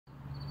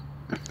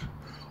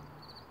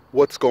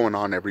What's going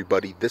on,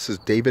 everybody? This is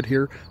David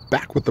here,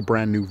 back with a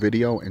brand new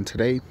video, and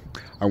today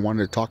I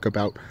wanted to talk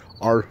about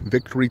our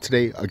victory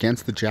today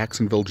against the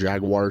Jacksonville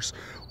Jaguars.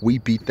 We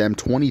beat them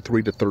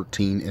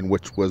 23-13, in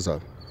which was a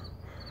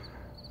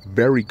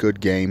very good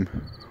game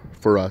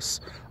for us.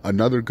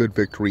 Another good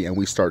victory, and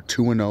we start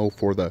 2-0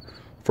 for the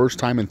first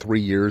time in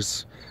 3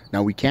 years.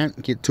 Now, we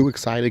can't get too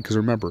excited because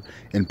remember,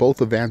 in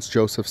both of Vance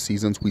Joseph's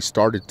seasons, we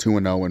started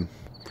 2-0 and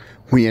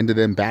we ended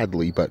them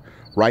badly, but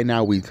right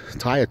now we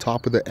tie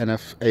atop of the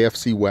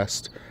AFC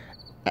West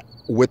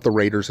with the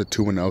Raiders at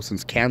 2-0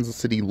 since Kansas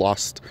City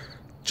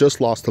just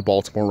lost to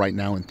Baltimore right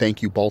now, and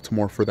thank you,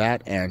 Baltimore, for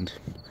that. And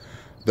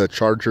the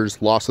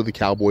Chargers lost to the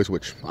Cowboys,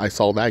 which I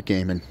saw that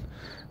game, and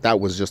that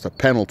was just a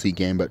penalty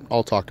game, but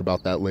I'll talk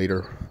about that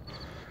later.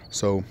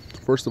 So,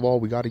 first of all,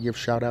 we got to give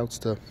shout-outs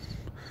to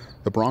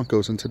the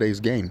Broncos in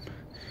today's game.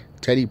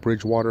 Teddy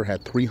Bridgewater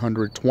had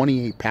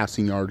 328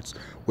 passing yards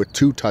with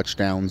 2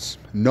 touchdowns,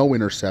 no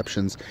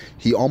interceptions.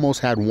 He almost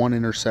had 1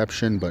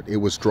 interception, but it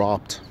was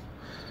dropped.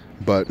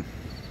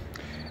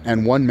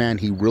 And one man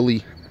he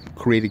really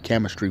created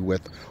chemistry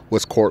with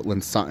was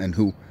Courtland Sutton,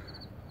 who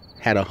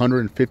had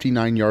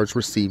 159 yards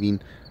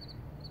receiving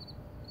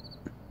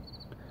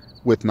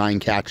with 9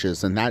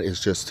 catches, and that is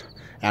just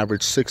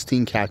average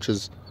 16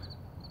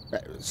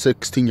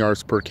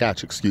 yards per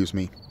catch,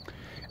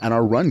 And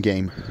our run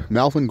game,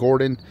 Melvin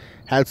Gordon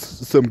had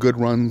some good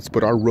runs,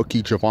 but our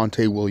rookie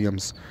Javonte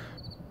Williams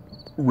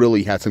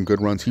really had some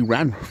good runs. He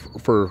ran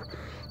for a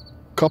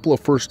couple of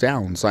first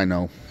downs, I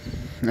know,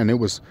 and it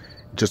was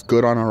just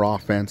good on our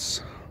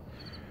offense.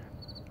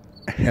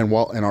 And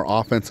our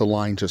offensive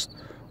line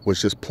was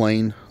just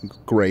plain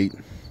great.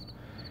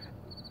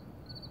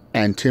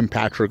 And Tim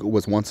Patrick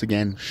was once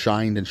again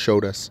shined and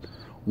showed us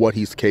what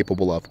he's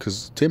capable of,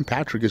 because Tim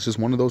Patrick is just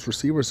one of those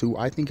receivers who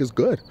I think is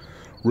good,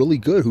 really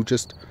good, who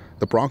just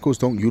the Broncos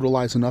don't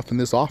utilize enough in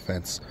this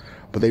offense,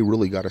 but they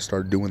really got to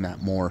start doing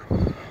that more.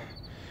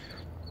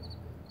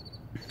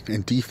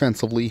 And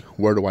defensively,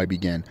 where do I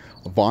begin?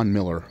 Von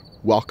Miller,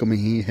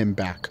 welcoming him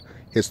back.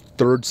 His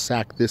 3rd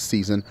sack this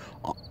season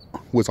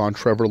was on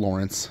Trevor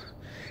Lawrence,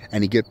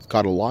 and he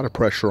got a lot of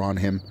pressure on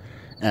him.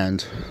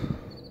 And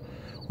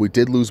we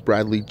did lose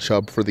Bradley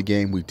Chubb for the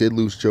game. We did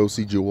lose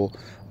Josie Jewell,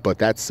 but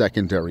that's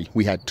secondary.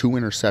 We had 2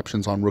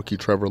 interceptions on rookie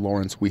Trevor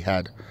Lawrence. We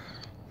had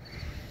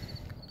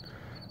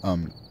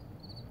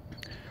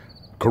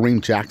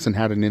Kareem Jackson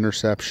had an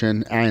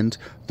interception, and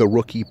the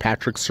rookie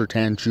Patrick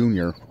Surtain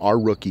Jr.,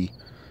 our rookie,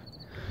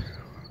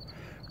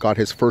 got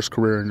his first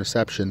career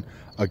interception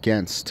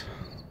against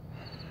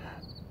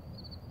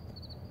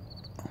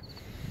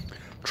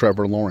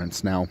Trevor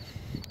Lawrence. Now,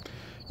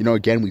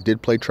 again, we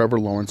did play Trevor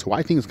Lawrence, who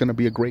I think is going to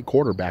be a great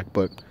quarterback,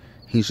 but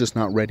he's just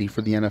not ready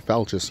for the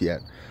NFL just yet.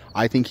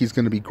 I think he's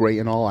going to be great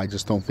and all. I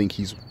just don't think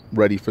he's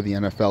ready for the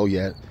NFL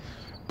yet.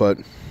 But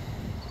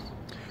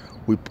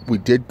we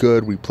did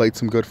good. We played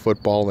some good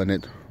football, and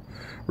it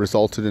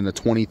resulted in a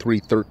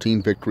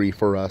 23-13 victory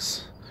for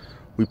us.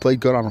 We played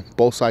good on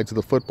both sides of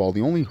the football.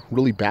 The only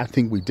really bad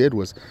thing we did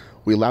was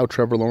we allowed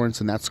Trevor Lawrence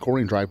in that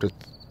scoring drive to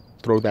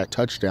throw that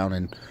touchdown,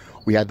 and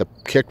we had the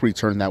kick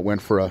return that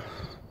went for a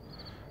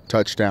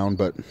touchdown.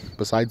 But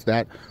besides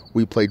that,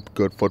 we played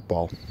good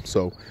football.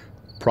 So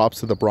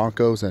props to the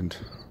Broncos, and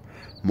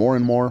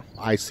more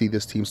I see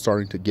this team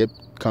starting to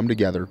come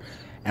together.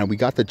 And we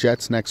got the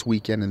Jets next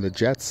weekend, and the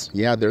Jets,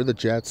 yeah, they're the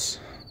Jets,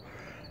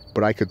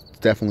 but I could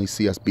definitely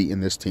see us beating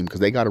this team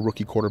because they got a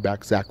rookie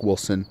quarterback, Zach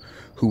Wilson,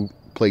 who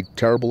played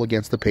terrible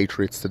against the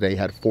Patriots today,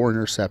 had 4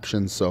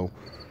 interceptions. So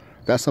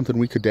that's something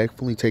we could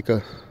definitely take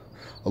a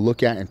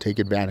look at and take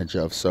advantage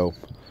of. So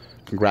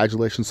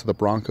congratulations to the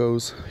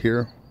Broncos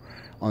here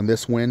on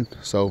this win.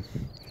 So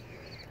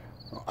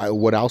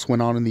what else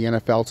went on in the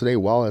NFL today?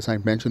 Well, as I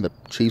mentioned, the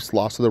Chiefs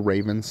lost to the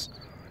Ravens.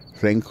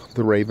 Thank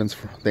you, Ravens,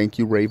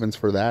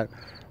 for that.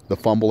 The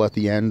fumble at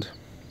the end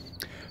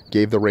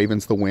gave the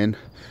Ravens the win.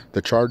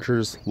 The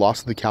Chargers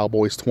lost to the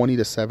Cowboys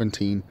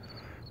 20-17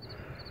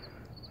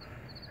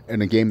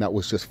 in a game that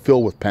was just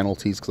filled with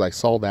penalties, because I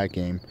saw that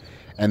game.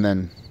 And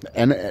then the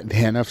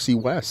NFC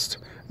West.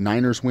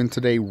 Niners win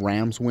today.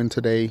 Rams win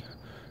today.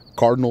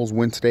 Cardinals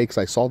win today, because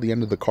I saw the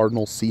end of the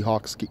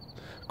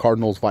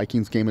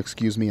Cardinals-Vikings game,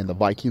 and the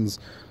Vikings,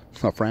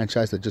 a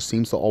franchise that just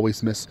seems to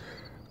always miss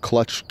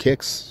clutch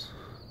kicks,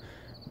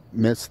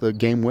 miss the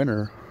game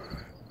winner,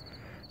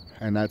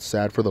 and that's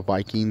sad for the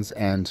Vikings.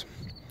 And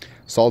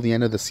saw the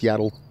end of the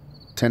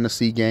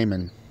Seattle-Tennessee game,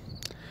 and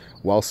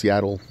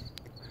Seattle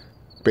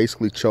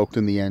basically choked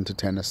in the end to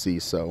Tennessee.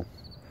 So,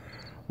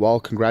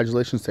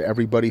 congratulations to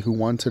everybody who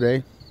won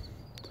today.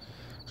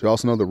 So you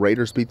also know the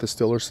Raiders beat the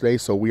Steelers today,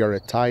 so we are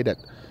tied at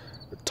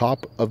the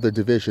top of the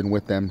division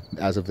with them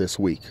as of this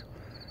week.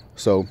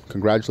 So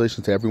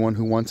congratulations to everyone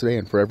who won today,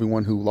 and for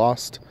everyone who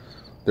lost,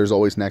 there's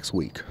always next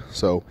week.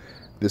 So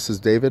this is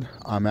David.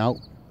 I'm out.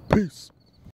 Peace.